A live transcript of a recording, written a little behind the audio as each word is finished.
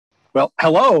Well,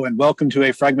 hello and welcome to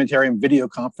a Fragmentarium video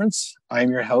conference. I am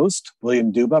your host,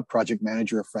 William Duba, Project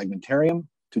Manager of Fragmentarium.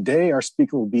 Today, our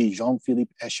speaker will be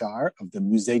Jean-Philippe Échard of the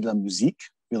Musée de la Musique,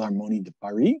 Philharmonie de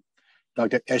Paris.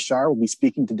 Dr. Échard will be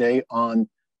speaking today on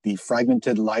the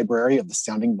fragmented library of the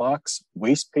sounding box,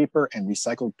 waste paper and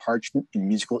recycled parchment in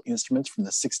musical instruments from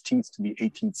the 16th to the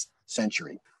 18th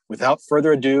century. Without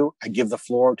further ado, I give the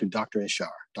floor to Dr. Échard.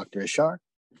 Dr. Échard.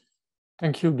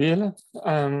 Thank you, Bill.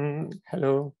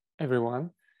 Hello, everyone.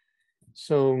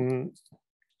 So,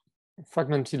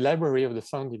 fragmented library of the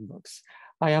sounding box.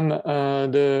 I am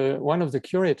one of the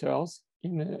curators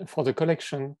for the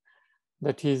collection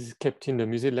that is kept in the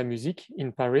Musée de la Musique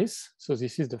in Paris. So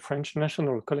this is the French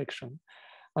national collection.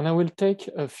 And I will take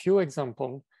a few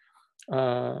examples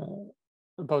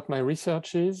about my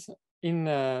researches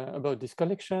about this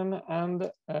collection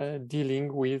and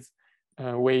dealing with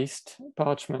waste,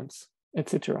 parchments,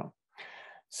 etc.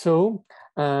 So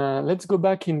let's go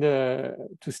back to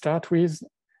start with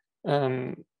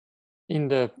in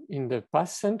the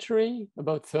past century,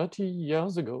 about 30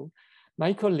 years ago,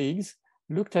 my colleagues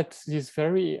looked at this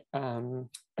very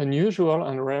unusual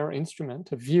and rare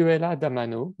instrument, a vihuela da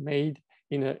mano, made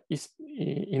in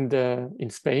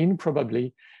Spain,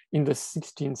 probably in the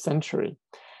 16th century.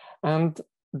 And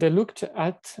they looked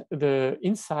at the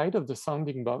inside of the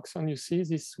sounding box, and you see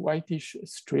these whitish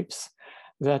strips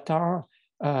that are,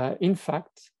 in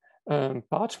fact,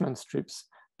 parchment strips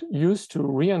used to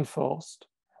reinforce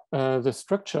the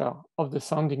structure of the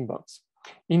sounding box.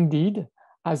 Indeed,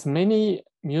 as many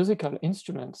musical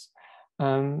instruments,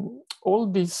 all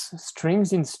these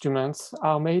strings instruments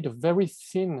are made of very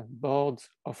thin boards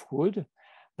of wood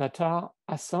that are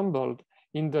assembled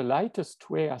in the lightest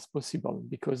way as possible,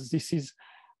 because this is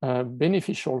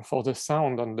beneficial for the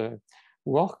sound and the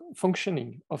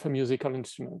functioning of a musical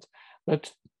instrument.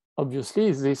 But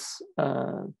obviously, this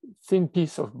thin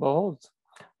piece of board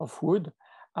of wood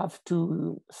have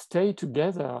to stay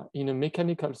together in a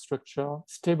mechanical structure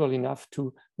stable enough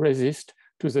to resist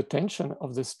to the tension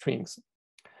of the strings.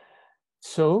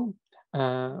 So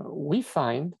we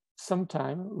find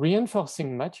sometimes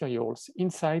reinforcing materials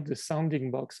inside the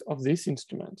sounding box of this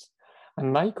instrument.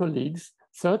 And my colleagues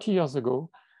 30 years ago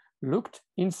looked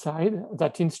inside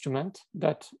that instrument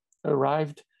that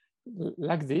arrived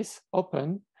like this,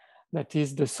 open. That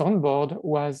is, the soundboard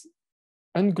was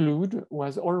unglued,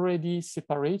 was already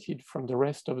separated from the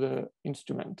rest of the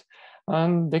instrument.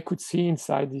 And they could see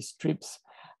inside these strips,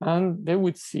 and they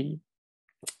would see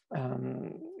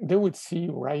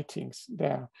writings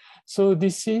there. So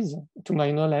this is, to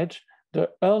my knowledge,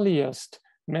 the earliest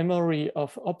memory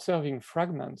of observing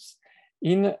fragments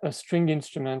in a string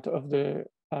instrument of the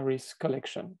Paris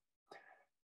collection.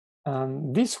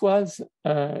 This was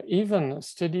even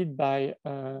studied by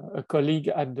a colleague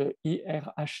at the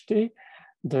IRHT,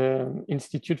 the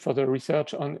Institute for the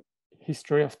Research on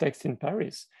History of Text in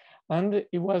Paris. And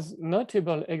it was not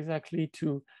able exactly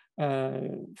to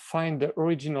find the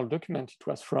original document it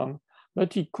was from,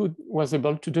 but he was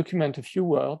able to document a few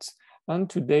words and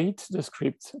to date the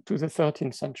script to the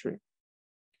 13th century.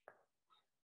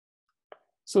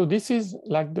 So this is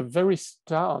like the very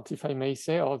start, if I may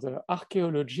say, of the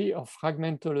archaeology of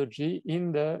fragmentology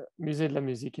in the Musée de la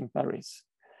Musique in Paris.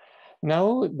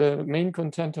 Now, the main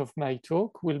content of my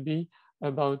talk will be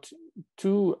about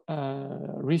two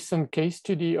recent case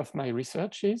studies of my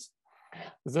researches,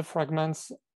 the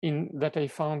fragments that I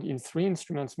found in 3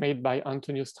 instruments made by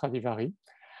Antonio Stradivari,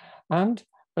 and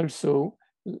also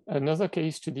another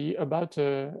case study about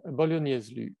a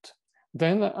Bolognese lute.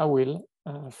 Then I will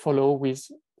follow with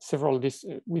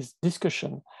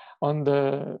discussion on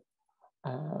the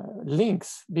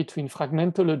links between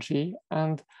fragmentology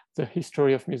and the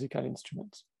history of musical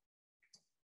instruments.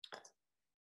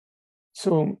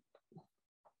 So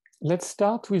let's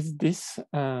start with this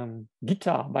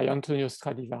guitar by Antonio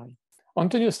Stradivari.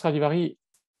 Antonio Stradivari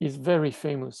is very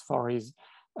famous for his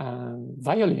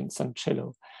violins and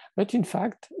cello, but in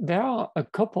fact, there are a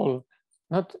couple,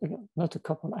 not a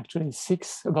couple, actually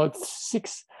about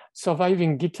six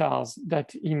surviving guitars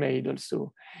that he made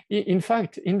also. In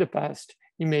fact, in the past,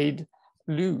 he made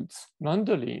lutes,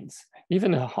 mandolins,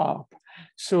 even a harp.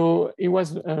 So he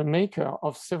was a maker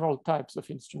of several types of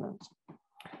instruments.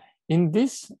 In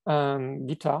this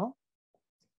guitar,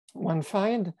 one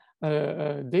finds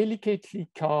a delicately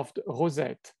carved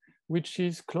rosette, which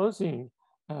is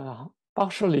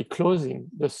partially closing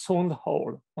the sound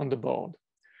hole on the board.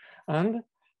 And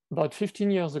about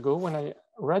 15 years ago, when I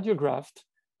radiographed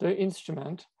the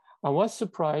instrument, I was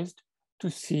surprised to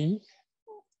see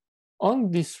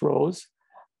on this rose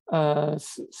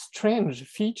strange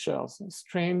features,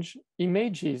 strange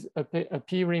images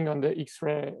appearing on the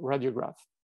X-ray radiograph.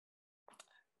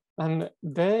 And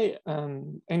they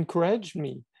encouraged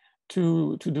me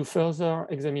to do further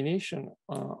examination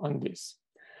on this.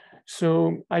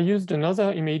 So I used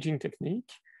another imaging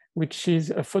technique, which is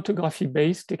a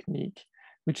photography-based technique,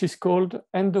 which is called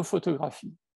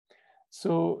endophotography.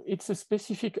 So it's a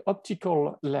specific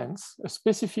optical lens, a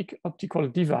specific optical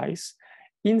device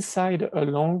inside a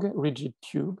long rigid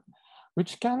tube,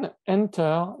 which can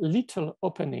enter little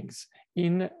openings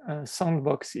in sound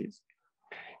boxes.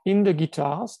 In the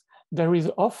guitars, there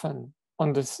is often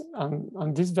on this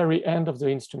very end of the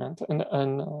instrument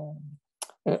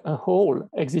a hole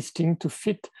existing to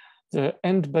fit the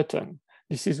end button.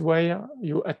 This is where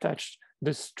you attach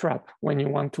the strap when you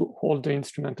want to hold the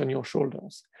instrument on your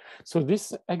shoulders. So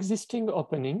this existing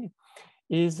opening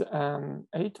is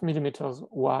 8 millimeters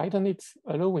wide, and it's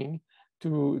allowing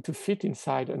to fit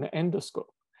inside an endoscope.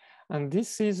 And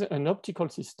this is an optical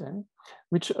system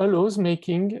which allows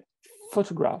making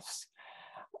photographs.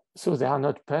 So they are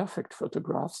not perfect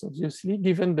photographs, obviously,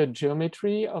 given the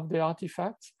geometry of the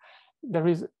artifacts. There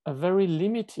is a very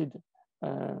limited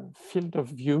field of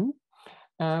view,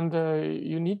 and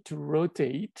you need to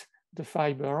rotate the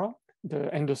fiber, the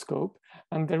endoscope,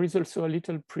 and there is also a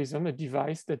little prism, a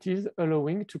device that is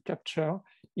allowing to capture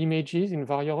images in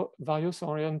various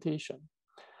orientation.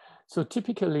 So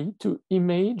typically, to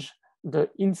image the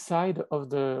inside of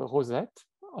the rosette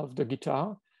of the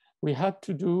guitar, I had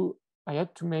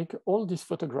to make all these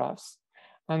photographs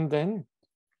and then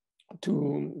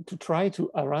to try to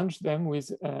arrange them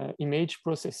with image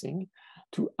processing,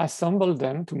 to assemble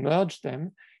them, to merge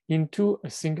them into a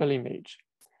single image.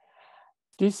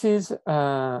 This is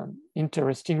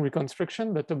interesting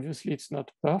reconstruction, but obviously it's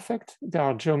not perfect. There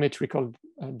are geometrical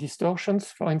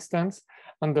distortions, for instance,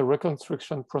 and the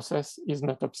reconstruction process is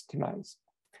not optimized.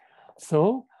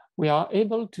 So we are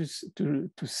able to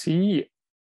see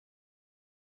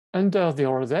under the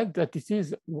rosette that it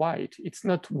is white. It's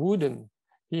not wooden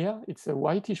here, it's a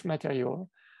whitish material,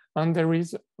 and there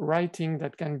is writing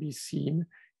that can be seen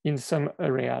in some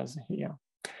areas here.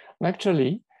 And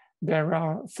actually, there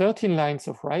are 13 lines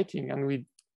of writing, and we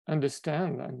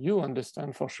understand, and you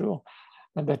understand for sure,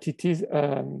 that it is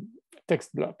a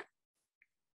text block.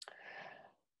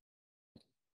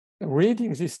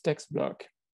 Reading this text block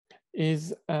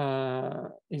is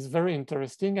very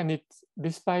interesting, and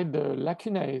despite the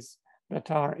lacunae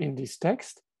that are in this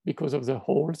text, because of the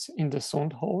holes in the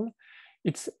sound hole,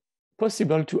 it's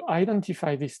possible to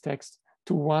identify this text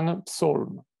to one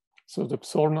psalm. So the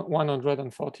Psalm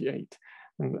 148.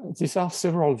 And these are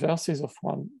several verses of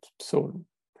one psalm.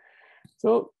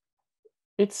 So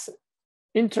it's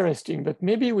interesting, but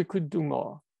maybe we could do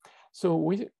more. So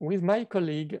with my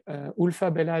colleague,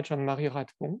 Ulfa Belaj and Marie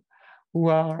Radpont, who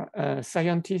are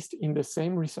scientists in the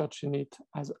same research unit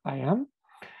as I am,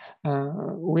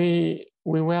 we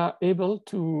were able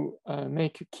to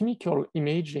make chemical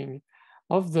imaging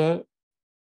of the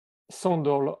sound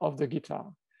hole of the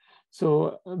guitar.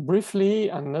 So briefly,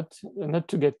 and not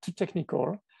to get too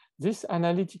technical, this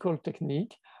analytical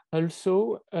technique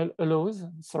also allows,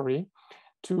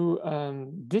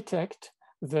 to detect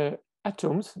the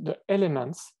atoms, the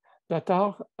elements that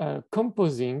are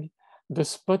composing the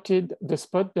spot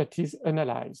that is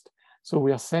analyzed. So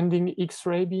we are sending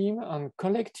X-ray beam and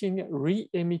collecting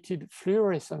re-emitted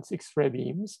fluorescence X-ray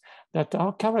beams that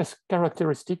are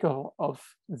characteristic of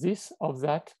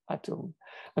that atom.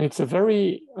 And it's a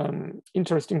very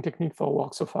interesting technique for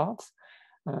works of art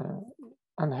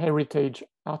and heritage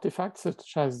artifacts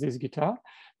such as this guitar,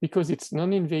 because it's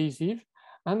non-invasive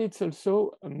and it's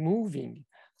also moving.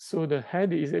 So the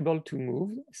head is able to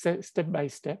move step by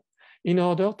step in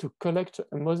order to collect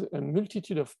a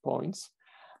multitude of points.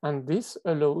 And this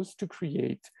allows to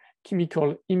create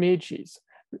chemical images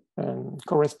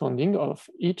corresponding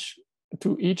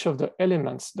to each of the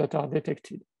elements that are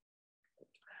detected.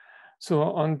 So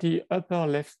on the upper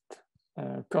left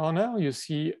corner, you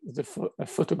see a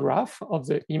photograph of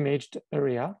the imaged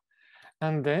area.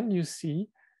 And then you see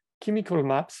chemical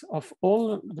maps of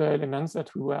all the elements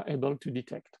that we were able to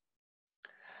detect.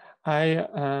 I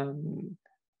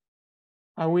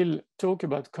will talk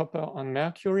about copper and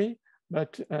mercury,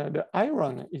 but the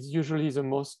iron is usually the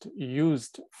most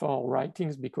used for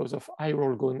writings because of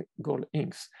iron gold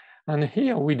inks. And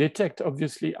here we detect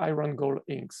obviously iron gold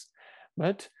inks,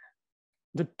 but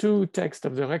the two texts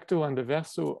of the recto and the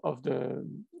verso of the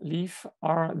leaf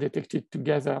are detected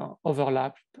together,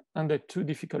 overlapped, and they're too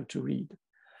difficult to read.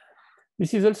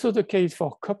 This is also the case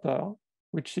for copper,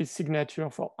 which is signature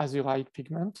for azurite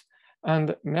pigment.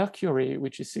 and mercury,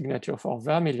 which is signature for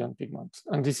vermilion pigments.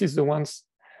 And this is the ones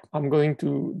I'm going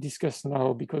to discuss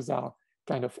now because they are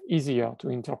kind of easier to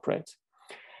interpret.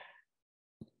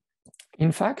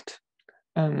 In fact,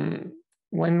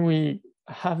 when we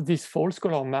have this false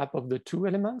color map of the two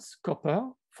elements, copper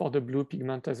for the blue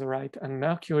pigment azurite and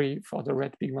mercury for the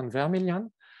red pigment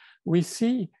vermilion, we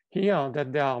see here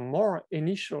that there are more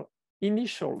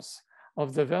initials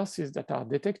of the verses that are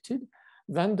detected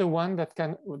than the one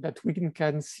that we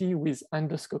can see with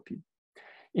endoscopy.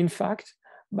 In fact,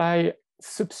 by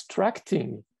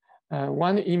subtracting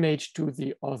one image to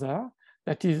the other,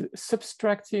 that is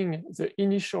subtracting the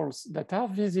initials that are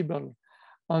visible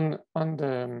on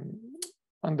the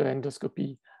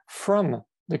endoscopy from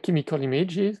the chemical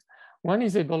images, one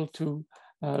is able to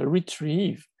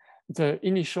retrieve the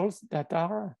initials that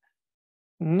are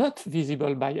not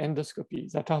visible by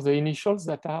endoscopy, that are the initials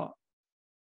that are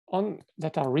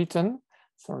written,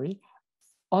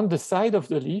 on the side of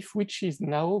the leaf, which is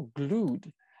now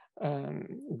glued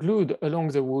along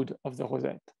the wood of the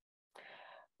rosette.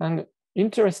 And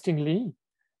interestingly,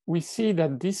 we see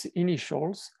that these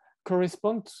initials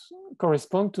correspond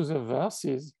to the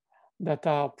verses that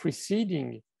are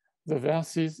preceding the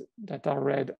verses that are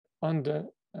read on the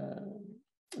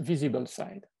visible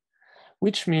side,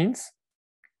 which means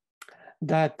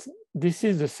that this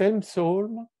is the same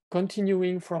soul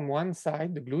continuing from one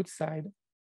side, the glued side,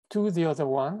 to the other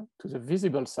one, to the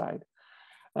visible side.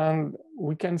 And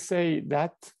we can say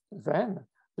that then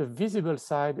the visible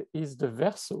side is the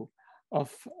verso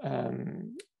of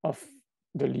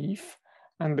the leaf,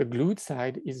 and the glued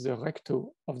side is the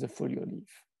recto of the folio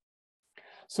leaf.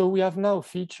 So we have now a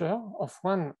feature of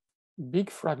one big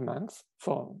fragment.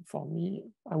 For me,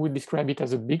 I would describe it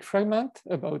as a big fragment,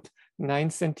 about 9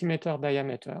 centimeter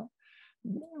diameter,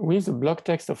 with a block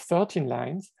text of 13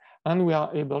 lines, and we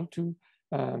are able to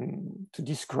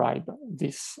describe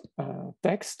this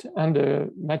text and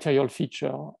the material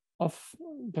feature of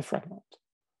the fragment.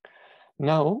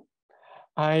 Now,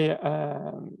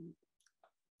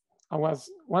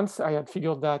 once I had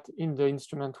figured that in the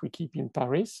instrument we keep in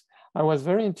Paris, I was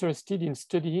very interested in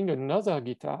studying another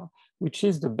guitar, which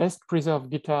is the best preserved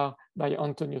guitar by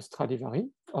Antonio Stradivari,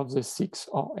 of the 6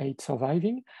 or 8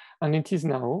 surviving, and it is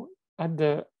now at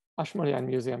the Ashmolean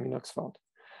Museum in Oxford.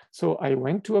 So I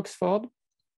went to Oxford,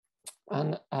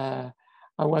 and I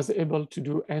was able to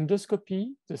do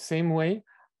endoscopy the same way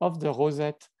of the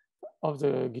rosette of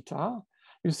the guitar.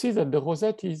 You see that the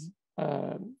rosette is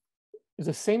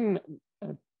the same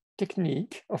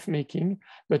technique of making,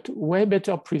 but way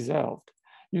better preserved.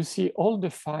 You see all the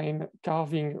fine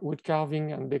carving, wood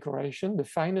carving and decoration, the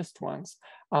finest ones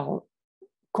are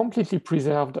completely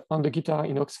preserved on the guitar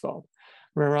in Oxford,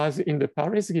 whereas in the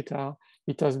Paris guitar,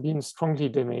 it has been strongly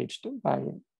damaged by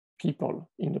people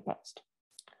in the past.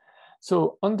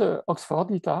 So on the Oxford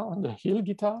guitar, on the Hill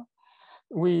guitar,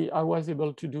 I was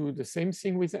able to do the same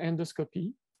thing with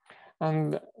endoscopy.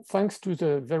 And thanks to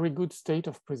the very good state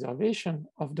of preservation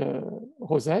of the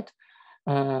rosette,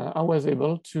 I was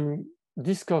able to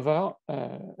discover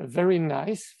a very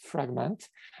nice fragment,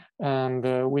 and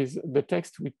with the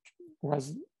text which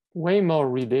was way more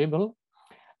readable.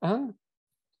 And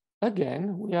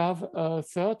again, we have a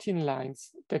 13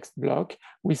 lines text block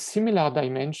with similar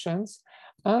dimensions,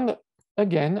 and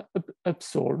again,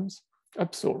 upsolm.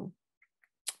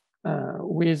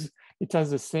 It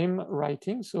has the same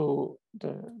writing, so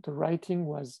the writing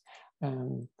was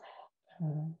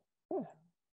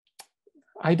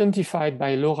identified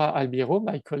by Laura Albiro,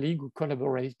 my colleague who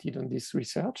collaborated on this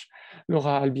research,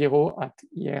 Laura Albiro at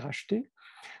IRHT,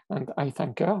 and I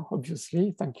thank her,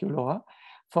 obviously, thank you, Laura,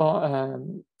 for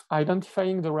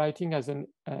identifying the writing as a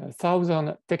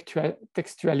 1000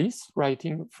 textualis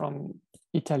writing from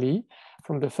Italy,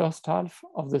 from the first half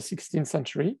of the 16th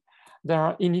century. There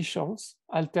are initials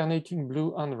alternating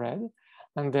blue and red,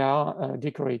 and they are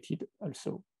decorated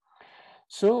also.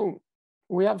 So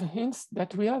we have hints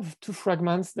that we have two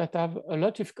fragments that have a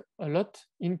lot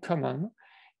in common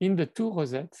in the two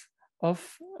rosettes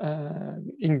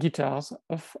in guitars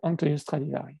of Antonio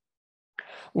Stradivari.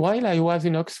 While I was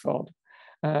in Oxford,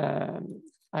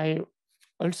 I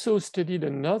also studied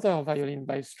another violin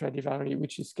by Stradivari,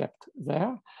 which is kept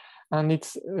there. And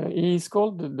he is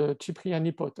called the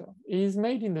Cipriani Potter. He is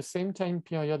made in the same time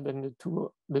period than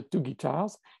the two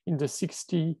guitars, in the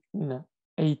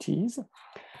 1680s.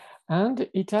 And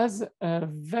it has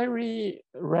very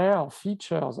rare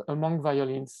features among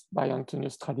violins by Antonio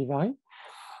Stradivari.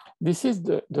 This is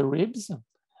the ribs,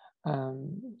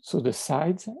 so the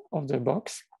sides of the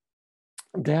box.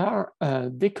 They are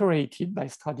decorated by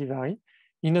Stradivari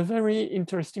in a very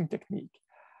interesting technique.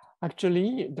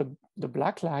 Actually, the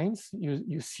black lines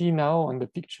you see now on the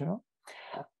picture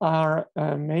are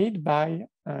made by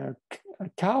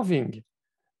carving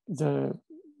the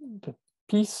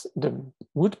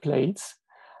wood plates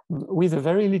with a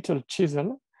very little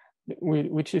chisel,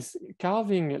 which is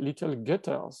carving little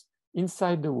gutters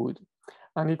inside the wood.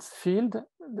 And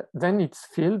then it's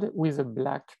filled with a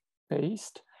black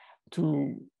paste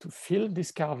to fill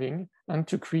this carving and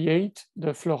to create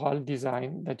the floral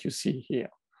design that you see here.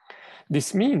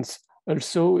 This means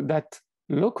also that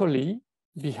locally,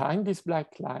 behind these black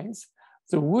lines,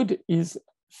 the wood is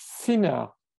thinner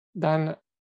than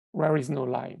where is no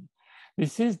line.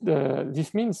 This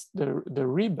means the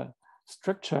rib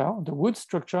structure, the wood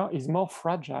structure, is more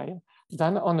fragile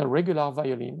than on a regular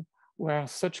violin, where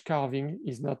such carving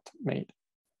is not made.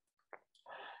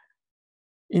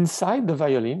 Inside the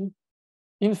violin,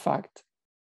 in fact,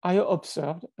 I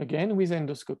observed, again with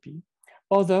endoscopy,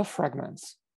 other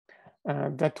fragments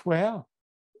that were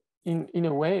in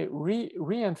a way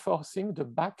reinforcing the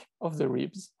back of the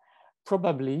ribs,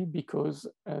 probably because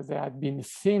they had been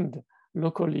thinned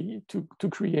locally to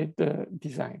create the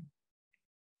design.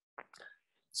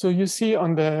 So you see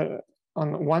on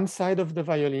one side of the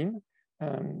violin,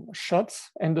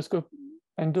 shots,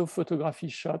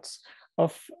 endophotography shots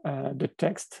of the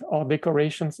text or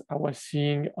decorations I was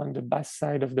seeing on the bass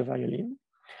side of the violin.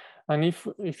 And if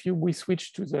we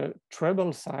switch to the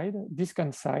treble side,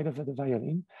 discant side of the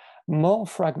violin, more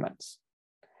fragments.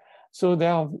 So they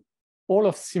are all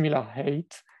of similar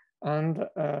height and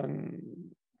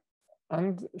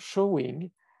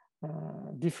showing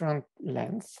different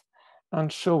lengths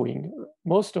and showing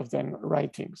most of them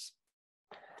writings.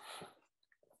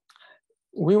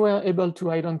 We were able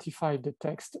to identify the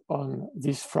text on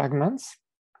these fragments,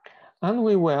 and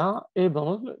we were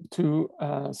able to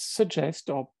suggest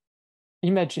or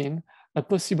imagine a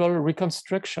possible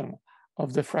reconstruction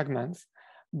of the fragments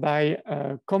by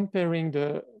comparing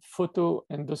the photo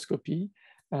endoscopy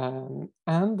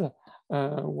and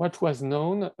what was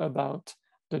known about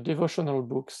the devotional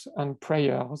books and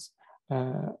prayers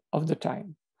of the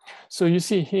time. So you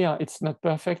see here, it's not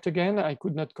perfect again. I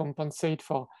could not compensate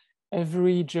for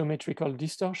every geometrical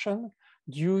distortion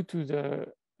due to the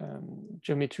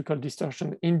geometrical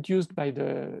distortion induced by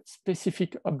the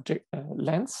specific object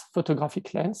lens,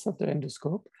 photographic lens of the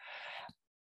endoscope.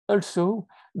 Also,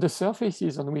 the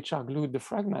surfaces on which are glued the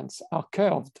fragments are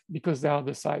curved because they are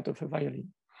the side of a violin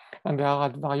and they are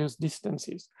at various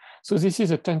distances. So this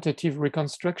is a tentative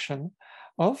reconstruction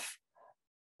of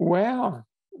where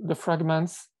the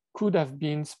fragments could have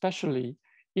been spatially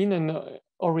in an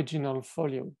original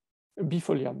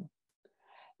bifolium.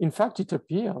 In fact, it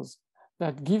appears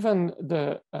that given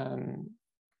the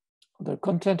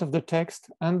content of the text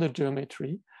and the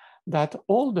geometry, that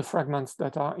all the fragments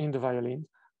that are in the violin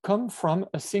come from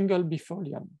a single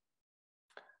bifolium.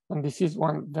 And this is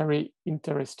one very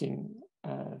interesting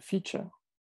feature.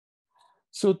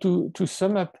 So to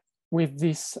sum up with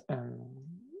this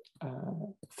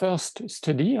first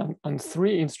study on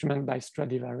 3 instruments by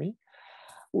Stradivari,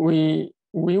 we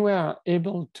were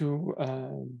able to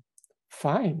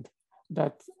find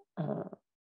that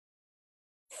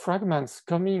fragments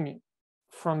coming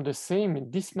from the same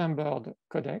dismembered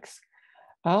codex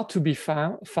are to be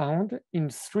found in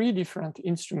 3 different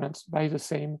instruments by the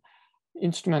same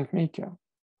instrument maker,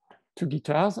 2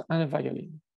 guitars and a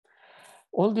violin.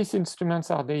 All these instruments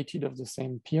are dated of the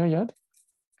same period,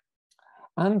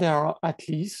 and there are at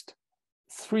least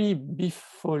 3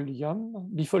 bifolia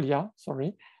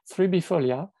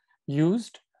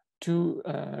used to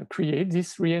create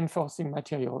this reinforcing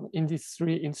material in these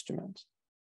 3 instruments.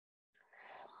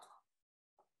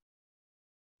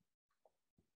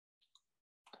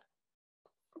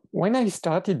 When I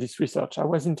started this research, I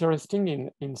was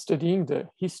interested in studying the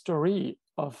history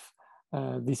of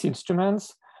these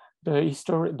instruments,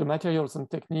 the materials and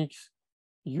techniques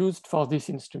used for these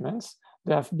instruments.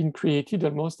 They have been created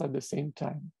almost at the same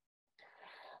time.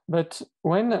 But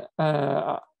when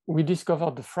we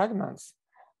discovered the fragments,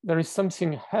 there is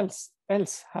something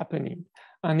else happening,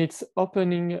 and it's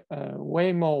opening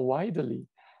way more widely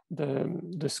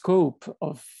the scope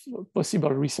of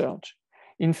possible research.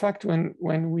 In fact,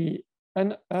 when we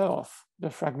unearth the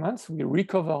fragments, we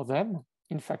recover them,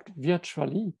 in fact,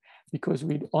 virtually, because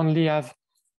we only have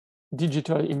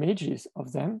digital images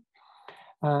of them.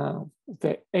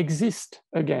 They exist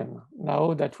again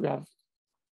now that we have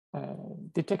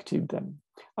detected them,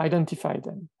 identified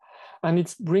them. And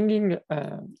it's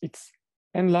it's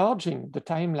enlarging the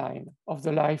timeline of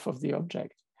the life of the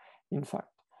object. In fact,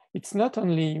 it's not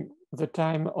only the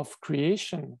time of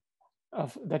creation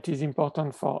that is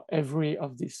important for every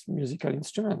of these musical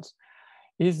instruments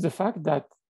is the fact that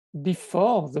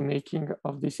before the making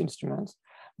of these instruments,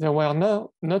 there were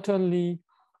not only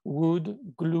wood,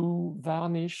 glue,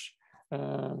 varnish,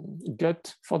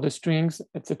 gut for the strings,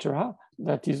 etc.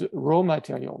 That is raw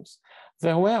materials.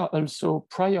 There were also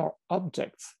prior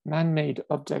objects, man-made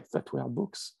objects that were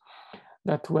books,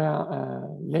 that were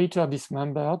later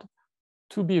dismembered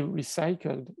to be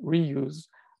recycled,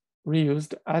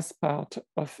 reused as part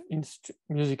of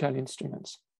musical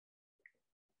instruments.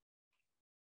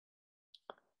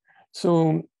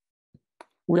 So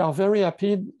we are very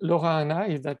happy, Laura and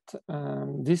I, that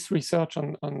this research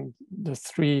on the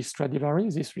three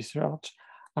Stradivarius, this research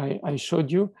I showed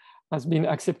you, has been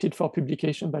accepted for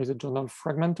publication by the journal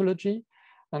Fragmentology.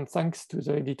 And thanks to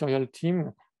the editorial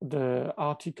team, the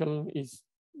article is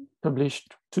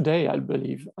published today, I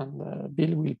believe, and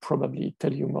Bill will probably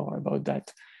tell you more about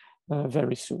that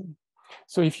very soon.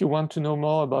 So if you want to know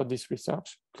more about this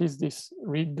research, please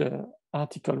read the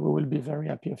article. We will be very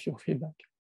happy of your feedback.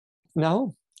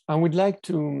 Now, I would like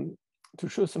to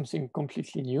show something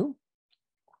completely new,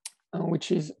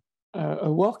 which is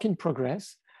a work in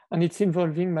progress, and it's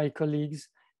involving my colleagues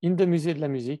in the Musée de la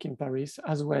Musique in Paris,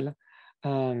 as well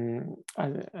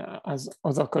as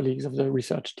other colleagues of the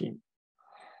research team.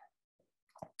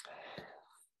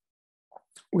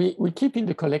 We keep in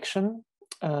the collection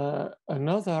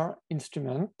another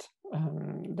instrument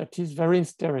that is very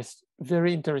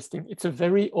interesting. It's a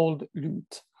very old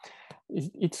lute.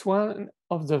 It's one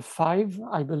of the 5,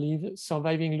 I believe,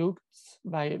 surviving lutes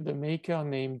by the maker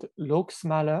named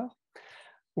Laux-Mahler,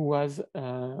 who was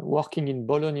working in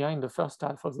Bologna in the first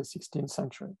half of the 16th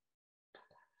century.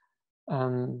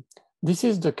 This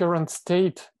is the current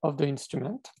state of the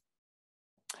instrument.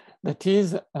 That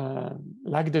is,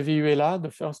 like the vihuela,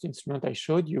 the first instrument I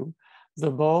showed you,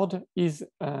 the board is,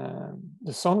 the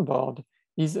soundboard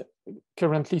is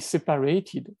currently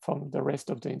separated from the rest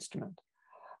of the instrument.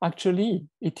 Actually,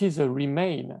 it is a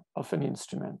remain of an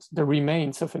instrument, the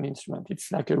remains of an instrument.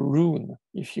 It's like a rune,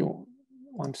 if you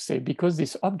want to say, because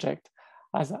this object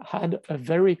has had a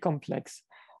very complex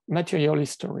material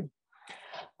history.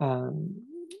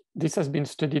 This has been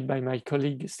studied by my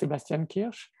colleague Sebastian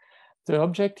Kirsch. The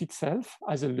object itself,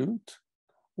 as a lute,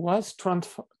 was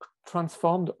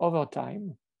transformed over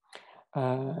time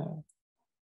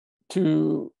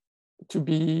to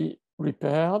be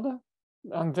repaired,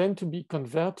 and then to be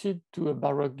converted to a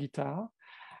Baroque guitar,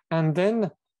 and then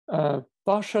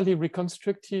partially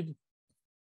reconstructed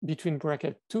between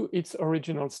brackets to its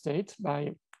original state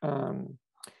by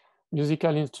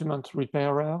musical instrument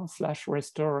repairer /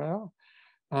 restorer.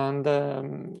 And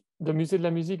the Musée de la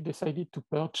Musique decided to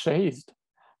purchase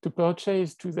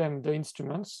to them the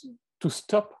instruments to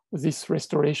stop this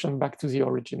restoration back to the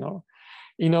original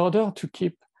in order to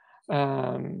keep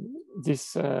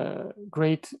this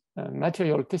great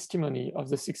material testimony of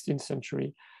the 16th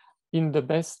century in the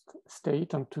best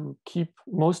state and to keep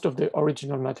most of the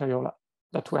original material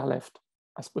that were left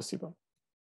as possible.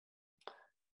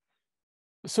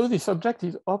 So this object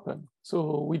is open,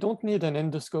 so we don't need an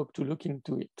endoscope to look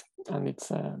into it, and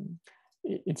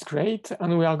it's great.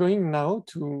 And we are going now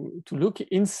to look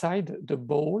inside the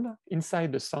bowl,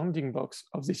 inside the sounding box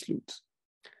of this lute.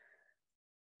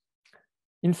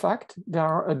 In fact, there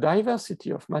are a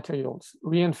diversity of materials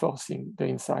reinforcing the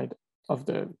inside of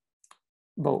the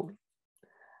bowl.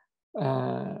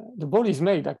 The bowl is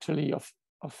made actually of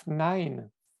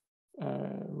 9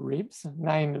 ribs,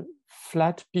 9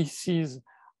 flat pieces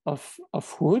of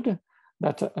wood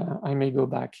that I may go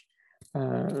back,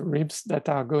 ribs that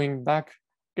are going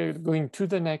to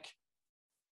the neck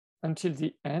until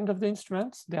the end of the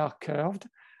instrument. They are curved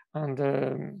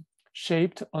and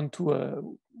shaped onto a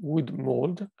wood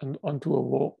mold and onto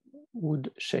a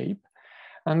wood shape.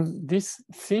 And this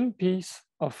thin piece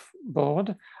of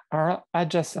board are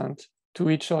adjacent to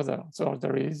each other. So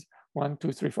there is 1,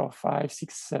 2, 3, 4, 5,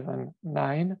 6, 7,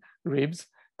 9 ribs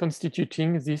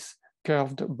constituting this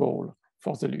curved bowl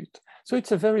for the lute. So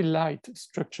it's a very light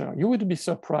structure. You would be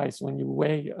surprised when you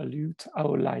weigh a lute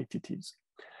how light it is.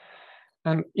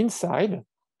 And inside,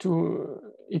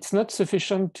 it's not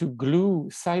sufficient to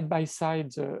glue side by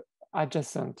side the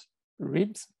adjacent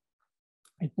ribs.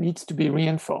 It needs to be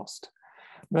reinforced.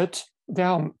 But there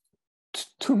are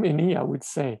too many, I would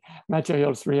say,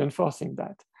 materials reinforcing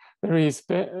that. There is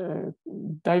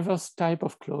diverse type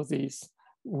of clothes,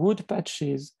 wood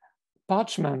patches,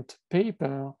 parchment,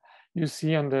 paper. You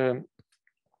see on the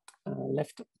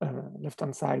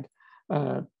left-hand side,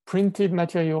 printed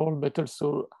material, but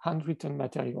also handwritten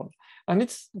material. And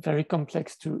it's very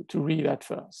complex to read at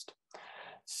first.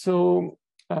 So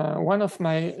one of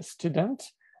my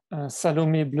students,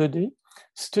 Salomé Bleudet,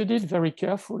 studied very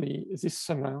carefully this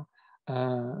summer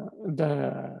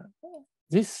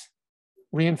this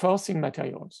reinforcing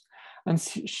materials. And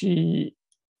she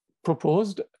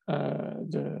proposed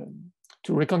to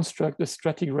reconstruct the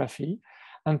stratigraphy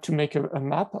and to make a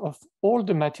map of all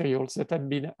the materials that had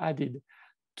been added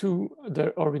to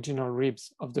the original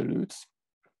ribs of the lutes.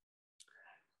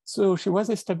 So she was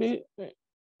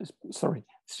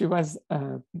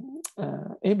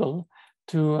able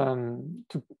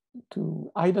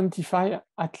to identify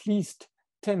at least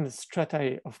 10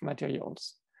 strata of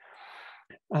materials.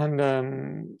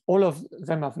 And all of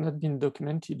them have not been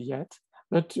documented yet,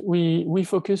 but we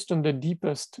focused on the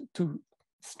deepest 2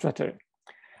 strata.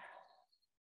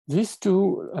 These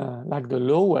 2, like the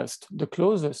lowest, the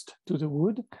closest to the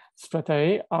wood,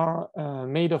 strata are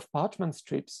made of parchment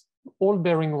strips, all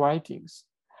bearing writings,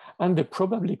 and they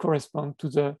probably correspond to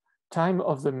the time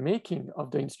of the making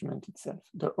of the instrument itself,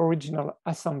 the original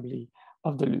assembly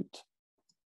of the lute.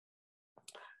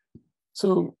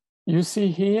 So you see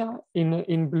here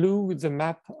in blue the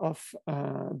map of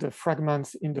the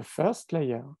fragments in the first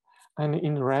layer, and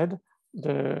in red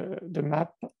the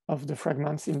map of the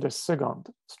fragments in the second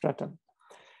stratum.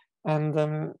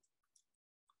 And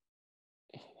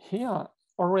here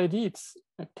already it's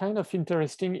kind of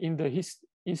interesting in the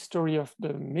history of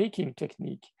the making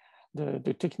technique,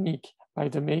 the technique by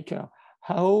the maker,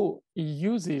 how he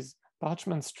uses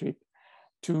parchment strip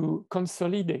to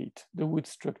consolidate the wood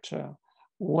structure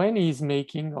when he's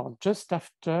making, or just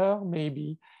after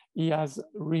maybe he has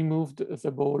removed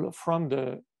the ball from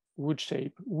the wood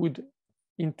shape, wood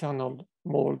internal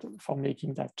mold for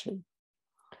making that shape.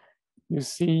 You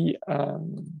see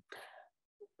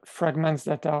fragments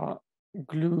that are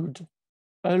glued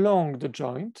along the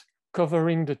joint,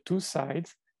 covering the 2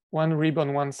 sides, one rib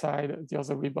on one side, the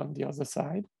other rib on the other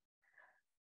side,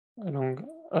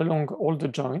 along all the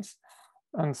joints,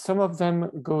 and some of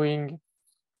them going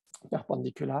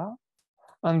perpendicular,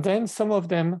 and then some of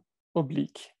them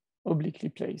obliquely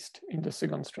placed in the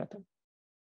second stratum.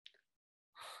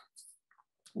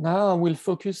 Now I will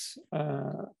focus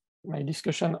my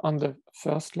discussion on the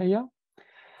first layer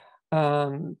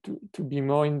to be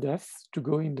more in depth, to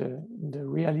go in the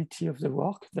reality of the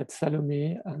work that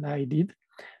Salomé and I did,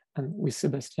 and with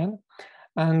Sebastian.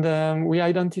 And we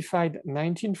identified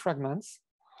 19 fragments.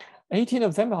 18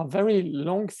 of them are very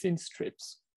long, thin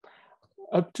strips,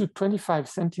 up to 25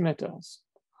 centimeters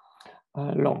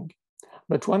long.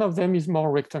 But one of them is more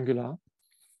rectangular,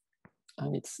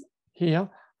 and it's here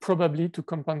probably to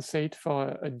compensate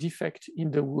for a defect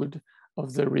in the wood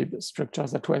of the rib structure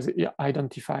that was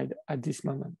identified at this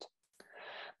moment.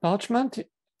 Parchment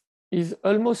is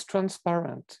almost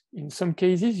transparent. In some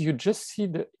cases, you just see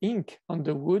the ink on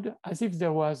the wood as if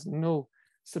there was no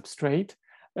substrate,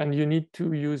 and you need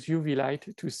to use UV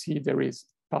light to see there is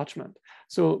parchment.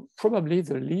 So probably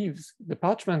the leaves, the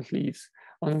parchment leaves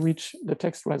on which the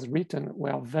text was written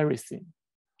were very thin.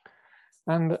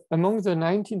 And among the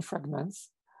 19 fragments,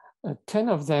 10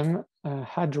 of them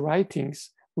had writings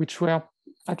which were,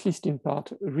 at least in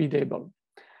part, readable.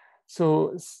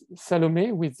 So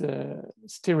Salomé, with the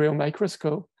stereo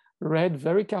microscope, read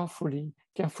very carefully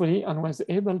and was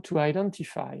able to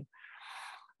identify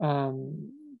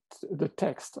the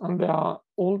text. And they are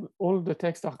all the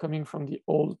texts are coming from the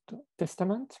Old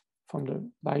Testament, from the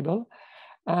Bible.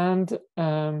 And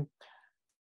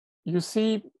you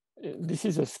see, this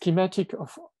is a schematic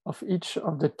of each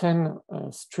of the 10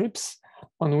 strips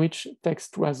on which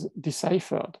text was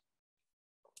deciphered.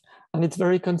 And it's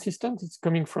very consistent. It's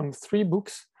coming from 3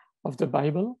 books of the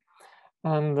Bible.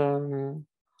 And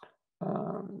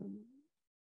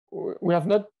we have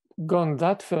not gone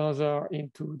that further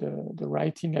into the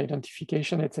writing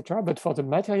identification, etc. But for the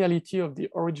materiality of the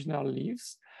original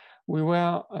leaves, we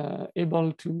were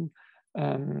able to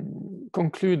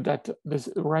conclude that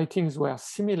the writings were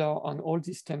similar on all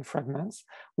these 10 fragments,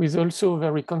 with also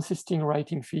very consistent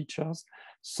writing features,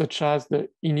 such as the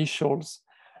initials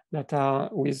that are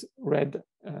with red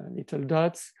little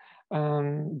dots.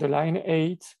 The line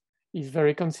 8 is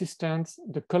very consistent.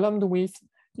 The column width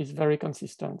is very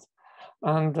consistent.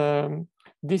 And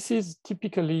this is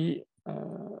typically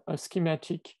a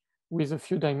schematic with a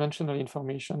few dimensional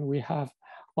information we have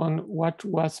on what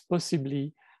were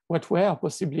possibly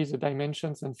the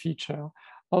dimensions and feature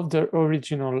of the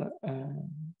original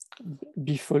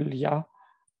bifolia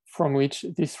from which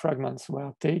these fragments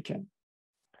were taken.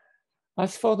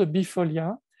 As for the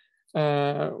bifolia,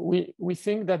 we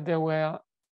think that there were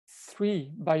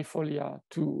 3 bifolia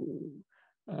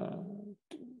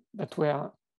that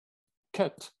were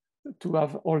cut to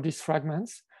have all these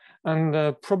fragments.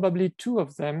 And probably 2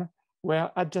 of them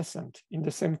were adjacent in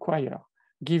the same choir,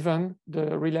 given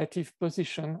the relative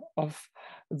position of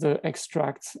the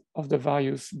extracts of the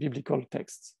various biblical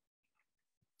texts.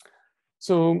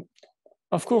 So,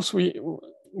 of course, we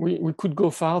could go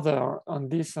farther on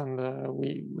this, and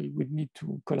we would need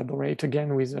to collaborate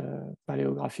again with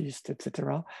paleographists,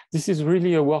 etc. This is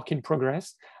really a work in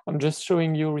progress. I'm just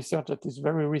showing you research that is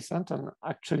very recent and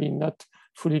actually not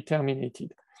fully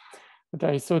terminated. But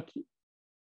I thought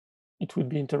it would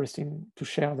be interesting to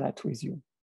share that with you.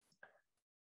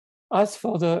 As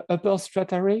for the upper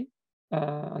strata,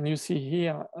 and you see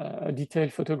here a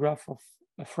detailed photograph of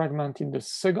a fragment in the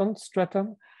 2nd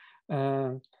stratum.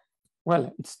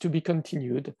 Well, it's to be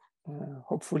continued.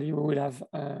 Hopefully we will have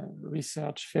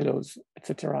research fellows,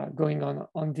 etc., going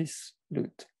on this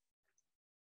route.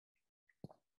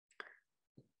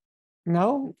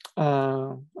 Now,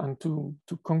 and to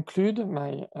conclude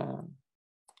my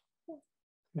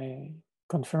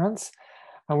conference,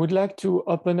 I would like to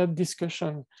open up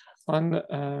discussion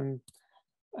on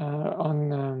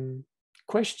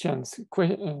questions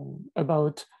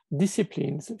about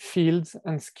disciplines, fields,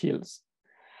 and skills.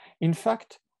 In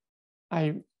fact,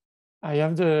 I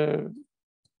have the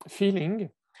feeling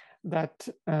that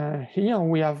here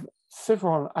we have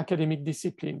several academic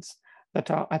disciplines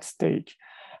that are at stake,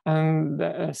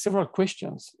 and several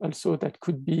questions also that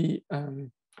could be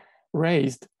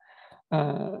raised.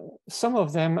 Some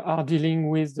of them are dealing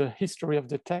with the history of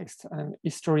the text and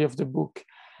history of the book.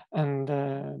 And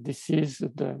this is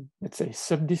the, let's say,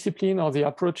 subdiscipline or the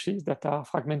approaches that are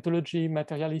fragmentology,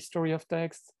 material history of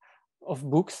text, of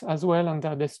books as well, and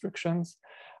their destructions,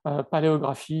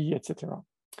 paleography, etc.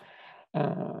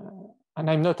 And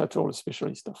I'm not at all a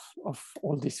specialist of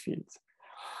all these fields.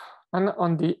 And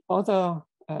on the other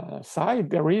side,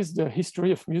 there is the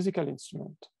history of musical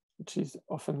instrument, which is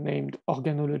often named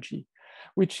organology,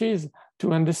 which is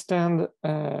to understand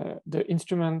the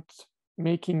instrument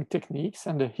making techniques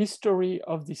and the history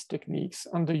of these techniques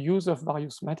and the use of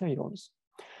various materials,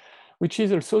 which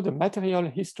is also the material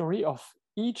history of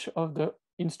each of the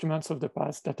instruments of the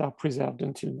past that are preserved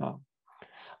until now.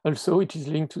 Also, it is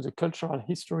linked to the cultural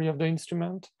history of the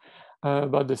instrument,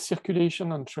 about the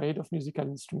circulation and trade of musical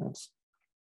instruments,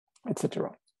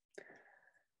 etc.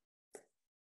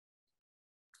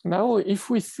 Now,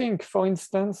 if we think, for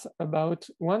instance, about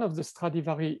one of the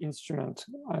Stradivari instruments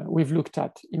we've looked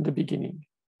at in the beginning,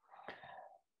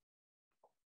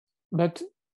 but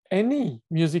any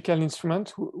musical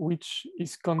instrument which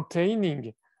is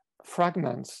containing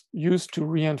fragments used to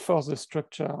reinforce the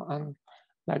structure, and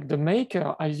like the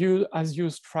maker has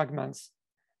used fragments,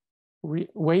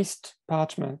 waste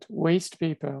parchment, waste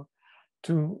paper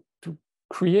to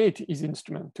create his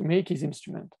instrument, to make his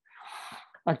instrument.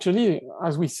 Actually,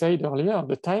 as we said earlier,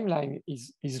 the timeline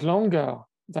is longer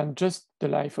than just the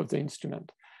life of the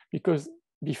instrument, because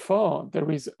before there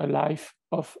is a life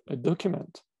of a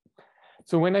document.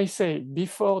 So when I say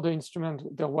before the instrument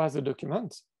there was a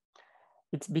document,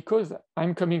 it's because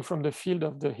I'm coming from the field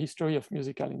of the history of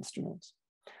musical instruments.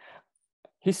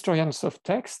 Historians of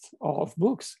text or of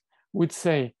books would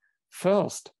say,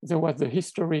 first there was the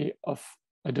history of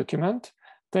a document,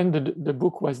 then the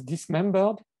book was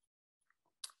dismembered,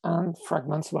 and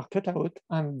fragments were cut out,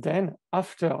 and then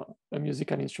after a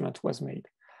musical instrument was made.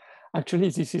 Actually,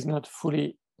 this is not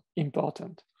fully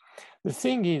important. The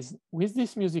thing is, with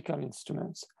these musical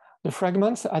instruments, the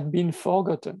fragments had been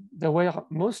forgotten. They were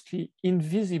mostly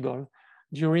invisible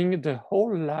during the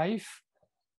whole life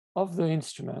of the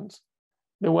instrument.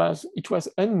 It was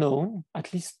unknown,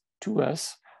 at least to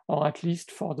us, or at least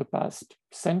for the past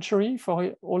century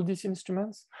for all these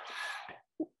instruments.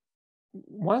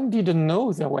 One didn't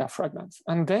know there were fragments.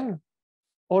 And then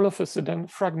all of a sudden,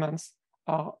 fragments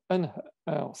are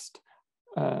unearthed.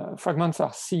 Fragments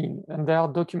are seen and they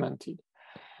are documented.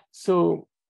 So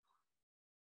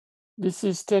this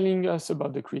is telling us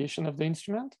about the creation of the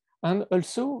instrument. And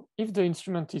also, if the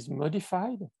instrument is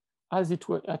modified, as it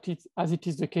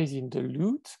is the case in the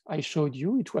lute I showed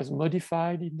you, it was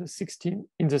modified in the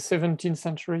 17th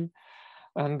century,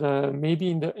 and maybe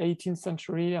in the 18th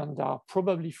century, and there are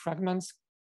probably fragments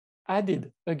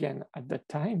added again at that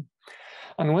time.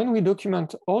 And when we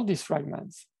document all these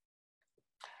fragments,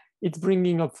 it's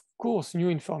bringing, of course, new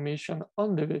information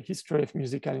on the history of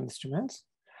musical instruments.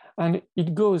 And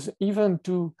it goes even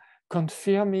to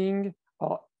confirming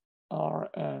or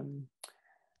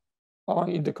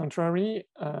in the contrary,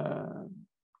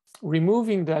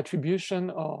 removing the attribution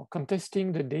or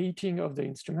contesting the dating of the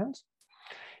instruments.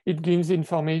 It gives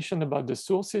information about the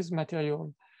sources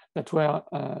material that were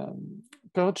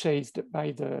purchased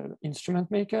by the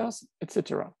instrument makers,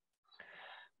 etc.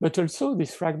 But also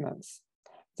these fragments,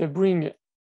 they bring,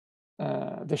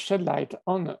 they shed light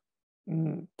on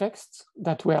texts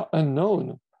that were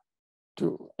unknown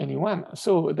to anyone.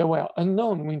 So they were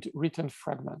unknown written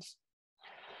fragments.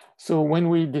 So when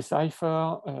we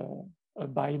decipher a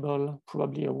Bible,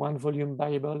 probably a one-volume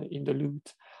Bible in the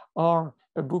lute, or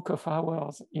a book of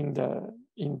hours in the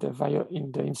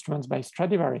instruments by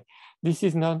Stradivari, this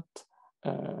is not.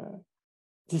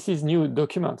 This is new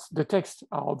documents. The texts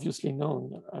are obviously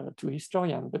known to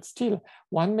historians, but still,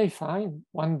 one may find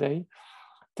one day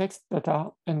texts that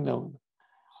are unknown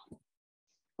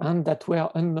and that were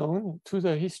unknown to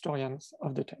the historians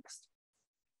of the text.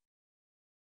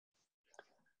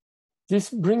 This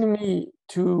brings me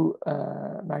to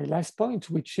my last point,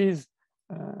 which is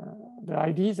the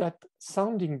idea that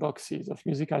sounding boxes of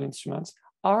musical instruments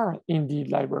are indeed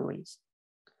libraries.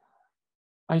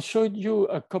 I showed you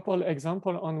a couple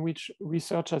examples on which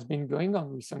research has been going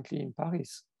on recently in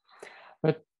Paris.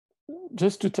 But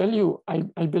just to tell you,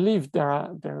 I believe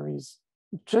there is,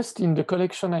 just in the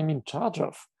collection I'm in charge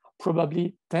of,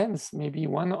 probably tens, maybe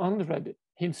 100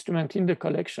 instruments in the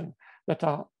collection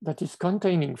that is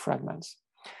containing fragments.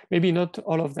 Maybe not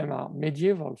all of them are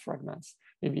medieval fragments.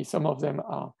 Maybe some of them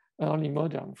are early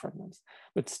modern fragments.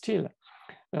 But still,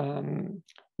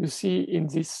 you see in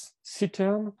this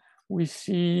citern, we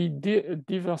see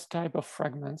diverse type of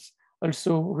fragments,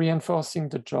 also reinforcing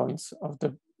the joints of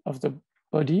the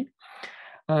body.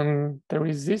 And there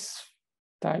is this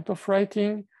type of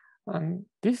writing, and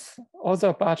this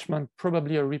other parchment,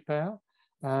 probably a repair,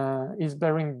 is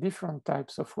bearing different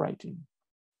types of writing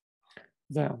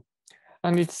there.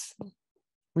 And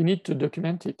we need to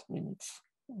document it. I mean,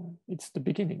 it's the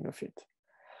beginning of it.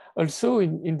 Also,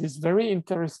 in this very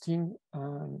interesting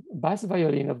bass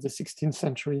violin of the 16th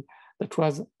century that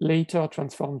was later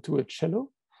transformed to a cello,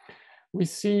 we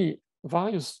see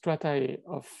various strata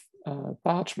of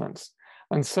parchments,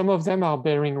 and some of them are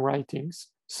bearing writings,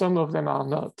 some of them are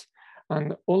not.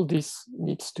 And all this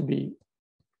needs to be,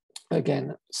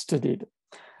 again, studied.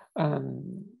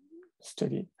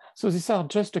 So these are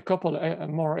just a couple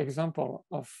more examples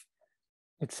of,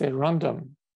 let's say,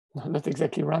 random, not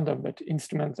exactly random, but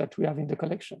instruments that we have in the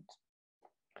collections.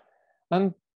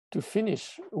 And to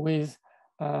finish with,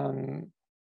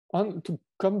 to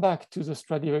come back to the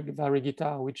Stradivari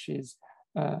guitar, which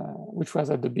was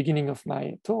at the beginning of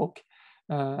my talk,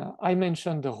 I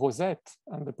mentioned the rosette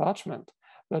and the parchment,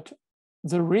 but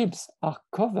the ribs are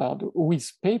covered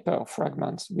with paper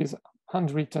fragments with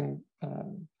handwritten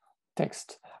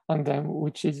text on them,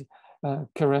 which is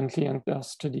currently under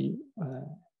study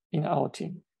in our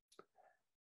team.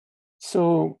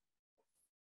 So,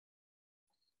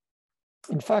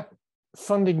 in fact,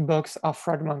 sounding box are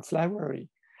fragments library.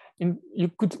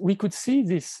 We could see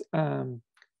these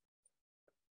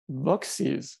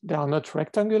boxes. They are not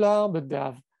rectangular, but they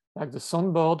have, like the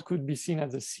soundboard could be seen at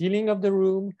the ceiling of the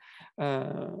room.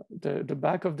 The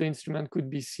back of the instrument could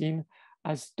be seen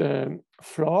as the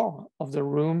floor of the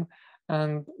room,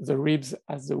 and the ribs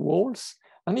as the walls.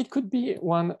 And it could be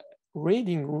one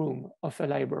reading room of a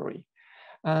library.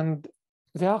 And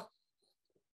they are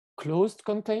closed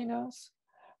containers,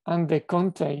 and they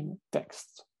contain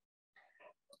text.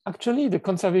 Actually, the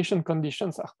conservation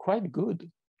conditions are quite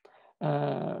good.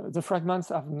 The fragments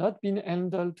have not been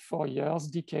handled for years,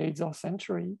 decades, or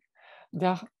centuries.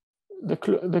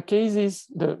 The cases,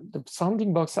 the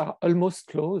sounding box are almost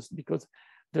closed because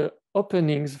the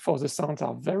openings for the sounds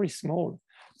are very small.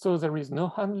 So there is no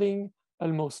handling,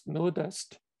 almost no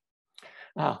dust.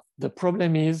 The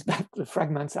problem is that the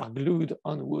fragments are glued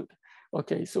on wood.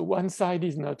 Okay, so one side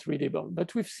is not readable,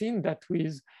 but we've seen that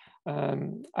with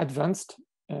advanced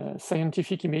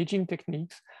scientific imaging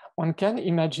techniques, one can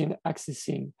imagine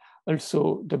accessing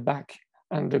also the back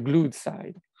and the glued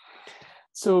side.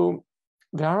 So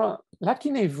there are, like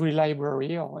in every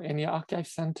library or any archive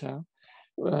center,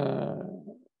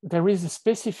 there is a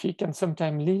specific and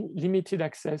sometimes limited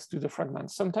access to the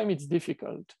fragments. Sometimes it's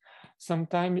difficult,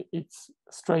 sometimes it's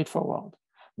straightforward.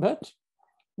 But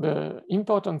the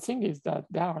important thing is that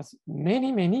there are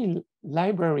many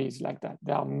libraries like that.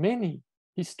 There are many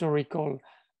historical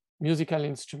musical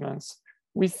instruments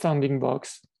with sounding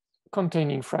box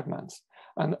containing fragments.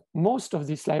 And most of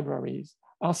these libraries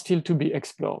are still to be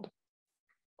explored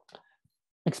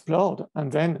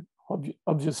and then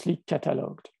obviously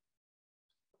cataloged.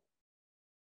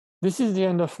 This is the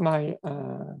end of my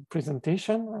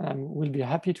presentation. I will be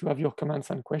happy to have your comments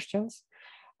and questions.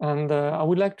 And I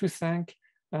would like to thank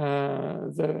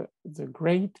the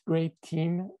great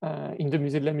team in the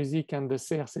Musée de la Musique and the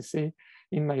CRCC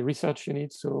in my research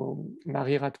unit. So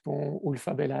Marie Radpont,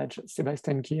 Ulfa Belhadj,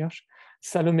 Sébastien Kirsch,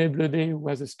 Salomé Bleudet, who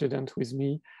was a student with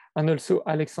me, and also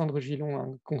Alexandre Gillon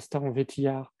and Constant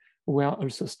Vétillard, who were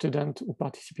also students who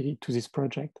participated to this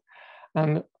project.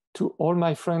 And to all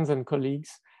my friends and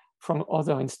colleagues from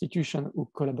other institutions who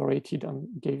collaborated and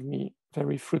gave me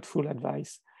very fruitful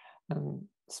advice. And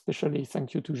especially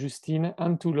thank you to Justine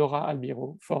and to Laura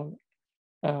Albiro for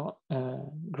her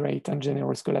great and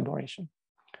generous collaboration.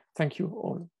 Thank you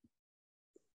all.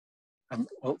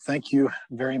 Well, thank you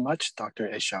very much, Dr.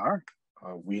 Échard.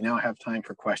 We now have time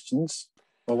for questions.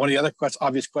 Well, one of the other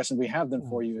obvious questions we have then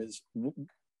for you is,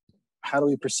 how do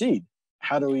we proceed?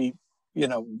 How do we,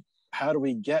 how do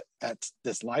we get at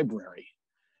this library?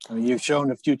 I mean, you've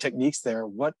shown a few techniques there.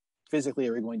 What physically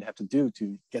are we going to have to do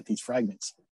to get these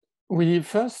fragments? We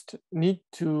first need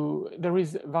to, there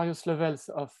is various levels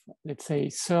of, let's say,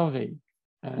 survey.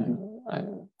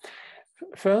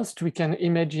 First, we can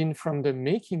imagine from the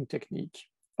making technique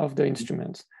of the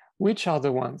instruments, which are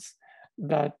the ones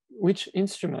that, which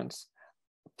instruments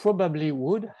probably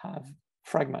would have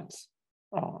fragments,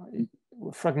 or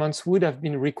fragments would have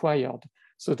been required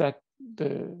so that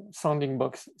the sounding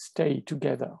box stay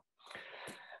together.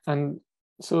 And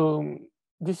so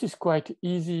this is quite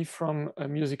easy from a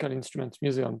musical instruments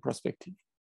museum perspective.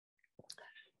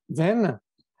 Then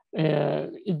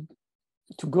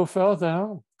to go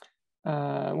further,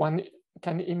 one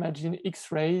can imagine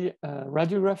X-ray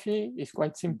radiography is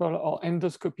quite simple, or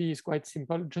endoscopy is quite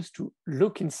simple, just to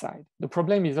look inside. The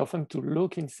problem is often to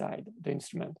look inside the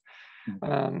instrument.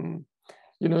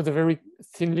 The very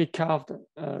thinly carved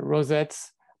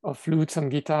rosettes of flutes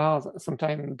and guitars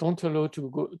sometimes don't allow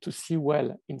to see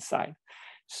well inside.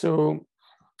 So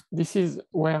this is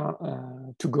where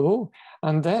to go.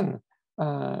 And then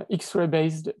X-ray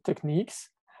based techniques.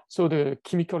 So the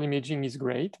chemical imaging is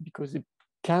great because it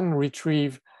can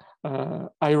retrieve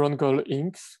iron gold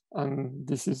inks. And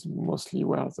this is mostly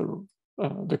where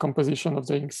the composition of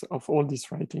the inks of all these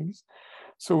writings.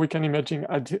 So we can imagine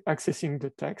accessing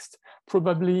the text,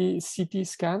 probably CT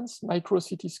scans, micro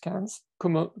CT scans,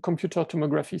 computer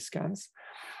tomography scans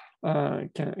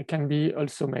can be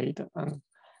also made.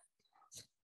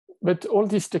 But all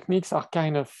these techniques are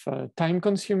kind of time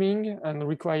consuming and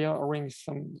requiring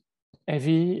some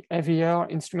heavier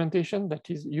instrumentation that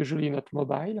is usually not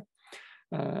mobile.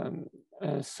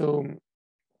 So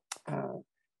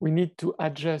we need to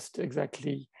adjust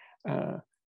exactly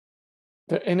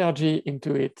the energy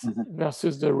into it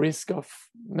versus the risk of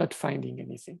not finding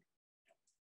anything.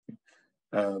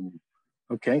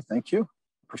 Okay, thank you.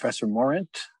 Professor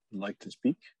Morant would like to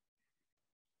speak.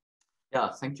 Yeah,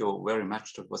 thank you very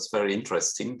much. It was very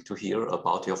interesting to hear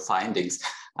about your findings.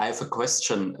 I have a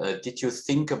question. Did you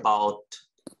think about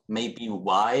maybe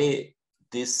why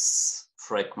this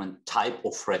type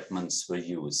of fragments were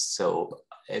used? So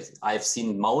I've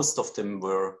seen most of them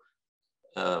were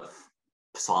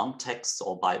psalm texts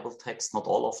or Bible texts. Not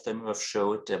all of them were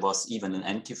showed. There was even an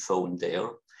antiphon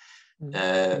there.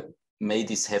 May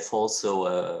this have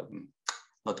also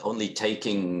not only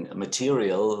taking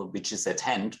material which is at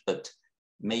hand, but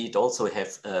may it also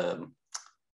have,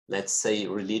 let's say,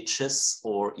 religious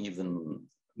or even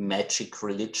magic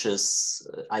religious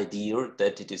idea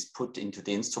that it is put into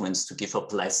the instruments to give a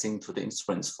blessing to the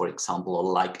instruments, for example, or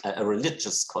like a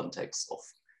religious context of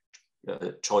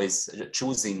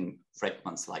choosing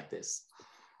fragments like this.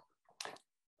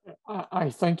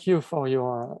 I thank you for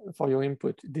your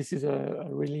input. This is a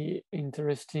really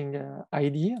interesting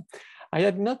idea. I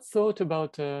had not thought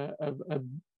about a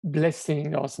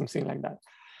blessing or something like that.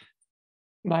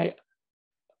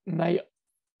 My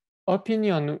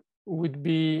opinion would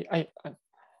be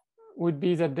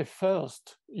that they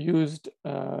first used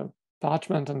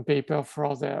parchment and paper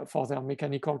for their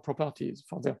mechanical properties,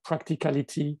 for their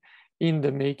practicality in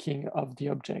the making of the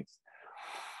objects.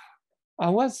 I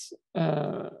was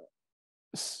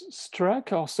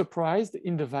struck or surprised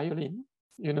in the violin,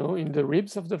 in the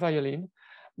ribs of the violin,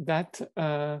 that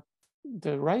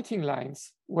the writing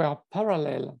lines were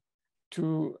parallel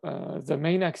to the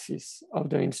main axis of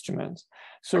the instrument.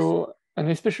 So, and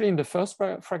especially in the first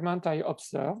fragment I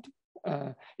observed,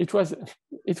 it was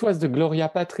the Gloria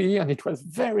Patri, and it was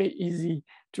very easy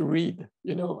to read,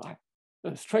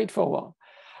 straightforward.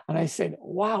 And I said,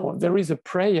 wow, there is a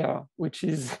prayer which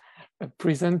is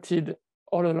presented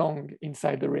all along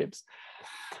inside the ribs.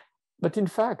 But in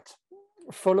fact,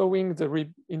 following the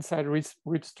inside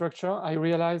rib structure, I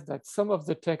realized that some of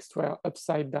the texts were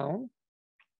upside down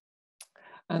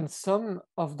and some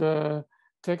of the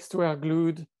texts were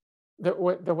glued. There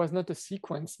was not a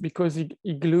sequence because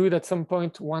he glued at some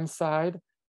point one side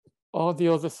or the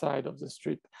other side of the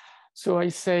strip. So I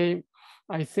think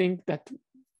that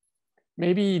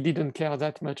maybe he didn't care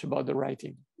that much about the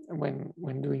writing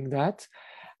when doing that.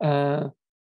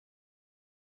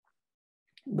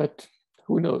 But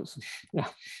who knows? Yeah.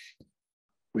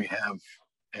 We have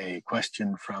a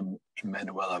question from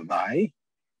Emanuela Vai,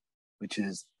 which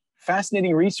is,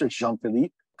 fascinating research,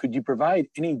 Jean-Philippe. Could you provide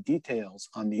any details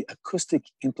on the acoustic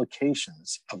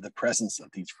implications of the presence of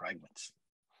these fragments?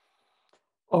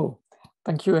 Oh,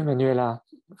 thank you, Emanuela,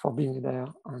 for being there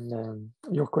and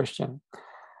your question.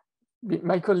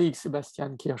 My colleague,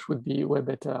 Sebastian Kirsch, would be way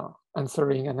better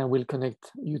answering, and I will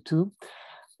connect you two.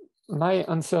 My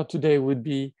answer today would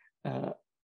be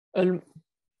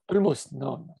almost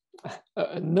none.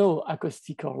 No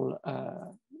acoustical,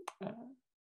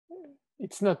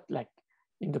 it's not like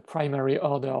in the primary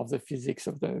order of the physics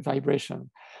of the vibration,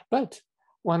 but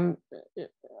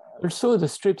also the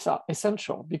strips are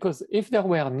essential, because if there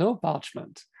were no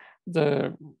parchment,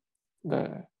 the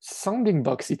sounding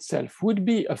box itself would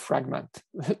be a fragment.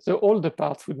 So all the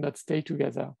parts would not stay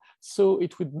together. So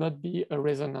it would not be a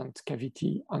resonant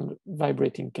cavity and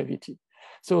vibrating cavity.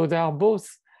 So they are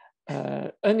both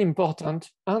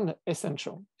unimportant and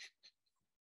essential.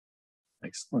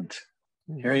 Excellent.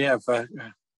 Here you have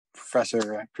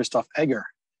Professor Christoph Egger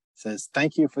says,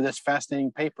 thank you for this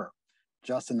fascinating paper.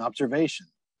 Just an observation.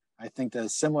 I think that a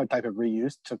similar type of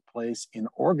reuse took place in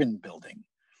organ building.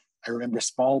 I remember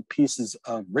small pieces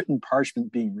of written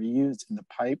parchment being reused in the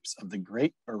pipes of the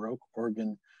great Baroque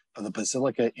organ of the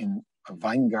Basilica in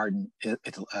Weingarten,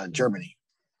 Germany.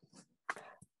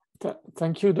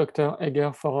 Thank you, Dr.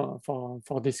 Egger,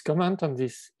 for this comment and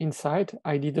this insight.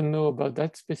 I didn't know about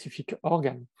that specific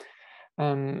organ.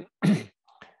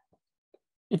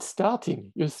 It's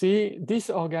starting. You see, this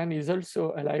organ is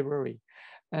also a library.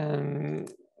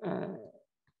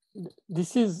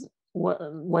 This is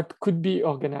what could be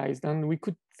organized, and we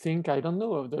could think, I don't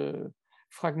know, of the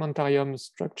Fragmentarium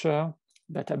structure,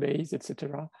 database,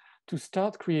 etc., to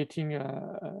start creating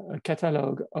a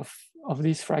catalog of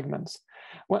these fragments.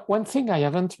 One thing I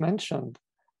haven't mentioned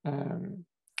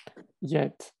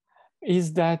yet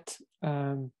is that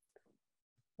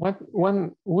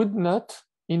one would not,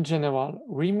 in general,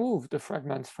 remove the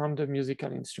fragments from the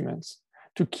musical instruments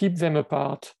to keep them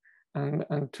apart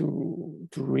and to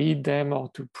read them or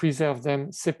to preserve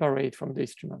them separate from the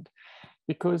instrument,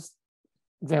 because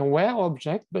they were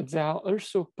objects, but they are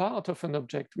also part of an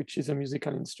object, which is a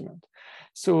musical instrument.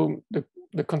 So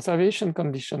the conservation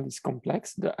condition is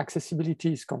complex, the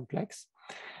accessibility is complex.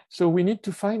 So we need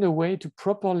to find a way to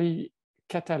properly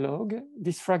catalog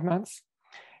these fragments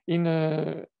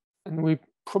and we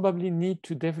probably need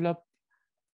to develop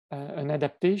an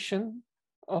adaptation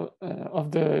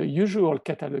of the usual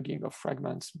cataloging of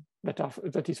fragments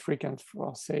that is frequent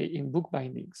for, say, in book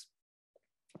bindings.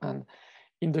 And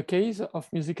in the case of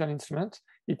musical instruments,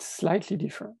 it's slightly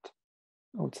different,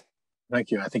 I would say.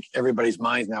 Thank you. I think everybody's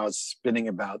mind now is spinning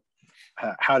about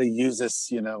how to use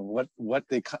this, what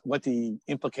the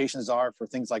implications are for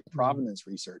things like provenance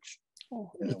research.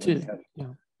 Oh, it is,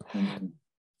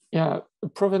 yeah,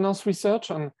 provenance research,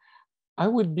 and I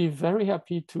would be very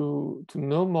happy to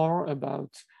know more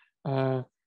about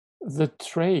the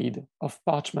trade of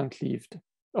parchment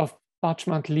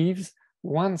leaves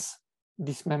once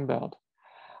dismembered,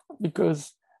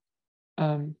 because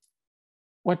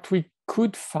what we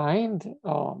could find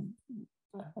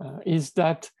is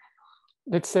that,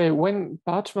 let's say, when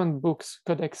parchment books,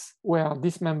 codex, were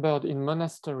dismembered in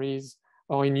monasteries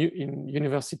or in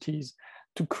universities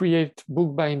to create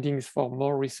book bindings for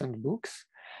more recent books,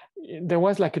 there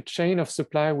was like a chain of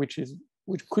supply which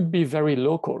could be very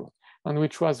local and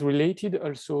which was related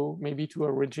also maybe to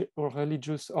a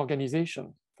religious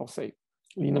organization, for say,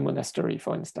 in a monastery,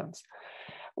 for instance,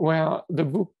 where the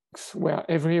books were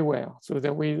everywhere. So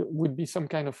there would be some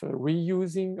kind of a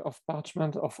reusing of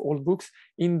parchment of old books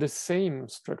in the same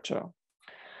structure.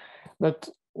 But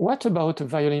what about a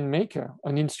violin maker,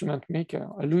 an instrument maker,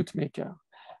 a lute maker?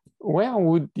 Where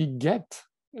would he get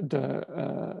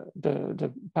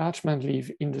the parchment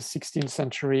leaf in the 16th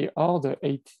century or the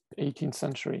 18th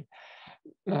century?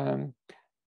 To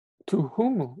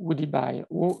whom would he buy?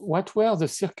 What were the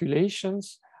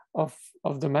circulations of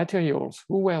the materials?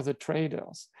 Who were the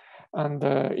traders? And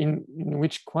in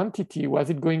which quantity? Was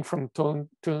it going from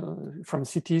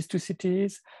cities to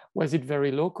cities? Was it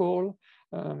very local?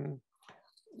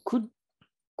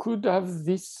 Could have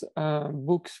these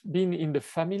books been in the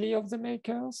family of the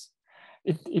makers?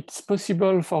 It's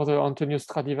possible for the Antonio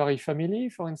Stradivari family,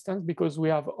 for instance, because we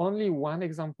have only one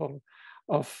example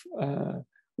of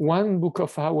one book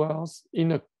of hours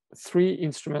in a 3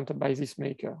 instrument by this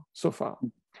maker so far.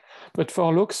 But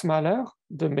for Laux Mahler,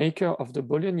 the maker of the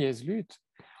Bolognese lute,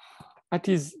 at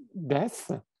his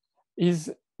death,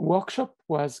 his workshop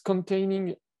was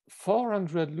containing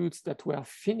 400 lutes that were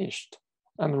finished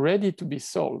and ready to be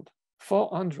sold,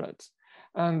 400.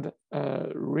 And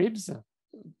ribs,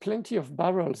 plenty of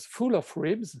barrels full of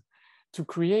ribs to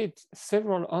create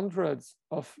several hundreds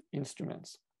of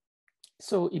instruments.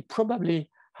 So he probably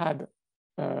had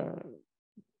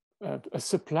a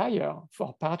supplier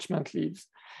for parchment leaves.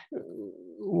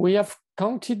 We have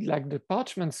counted like the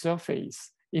parchment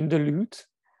surface in the lute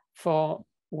for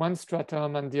one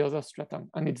stratum and the other stratum,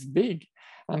 and it's big.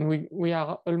 And we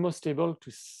are almost able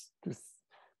to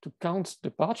count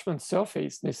the parchment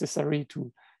surface necessary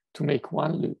to make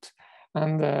one lute.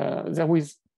 And there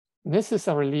was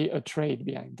necessarily a trade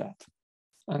behind that.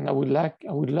 And I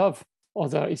would love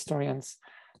other historians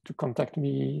to contact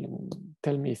me and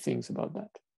tell me things about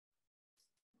that.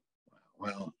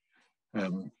 Well,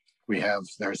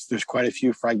 there's quite a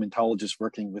few fragmentologists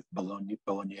working with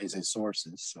Bolognese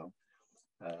sources, so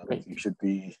you should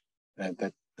be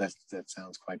that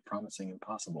sounds quite promising and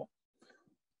possible.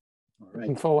 All right.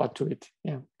 Looking forward to it.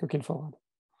 Yeah, looking forward.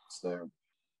 So,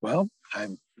 well,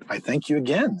 I thank you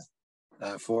again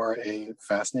for a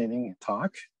fascinating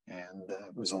talk, and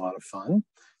it was a lot of fun.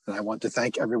 And I want to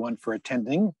thank everyone for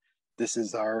attending. This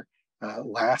is our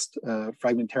last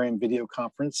Fragmentarium video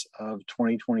conference of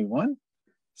 2021.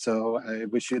 So I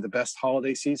wish you the best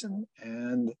holiday season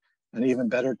and an even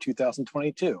better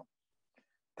 2022.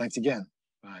 Thanks again.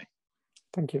 Bye.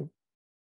 Thank you.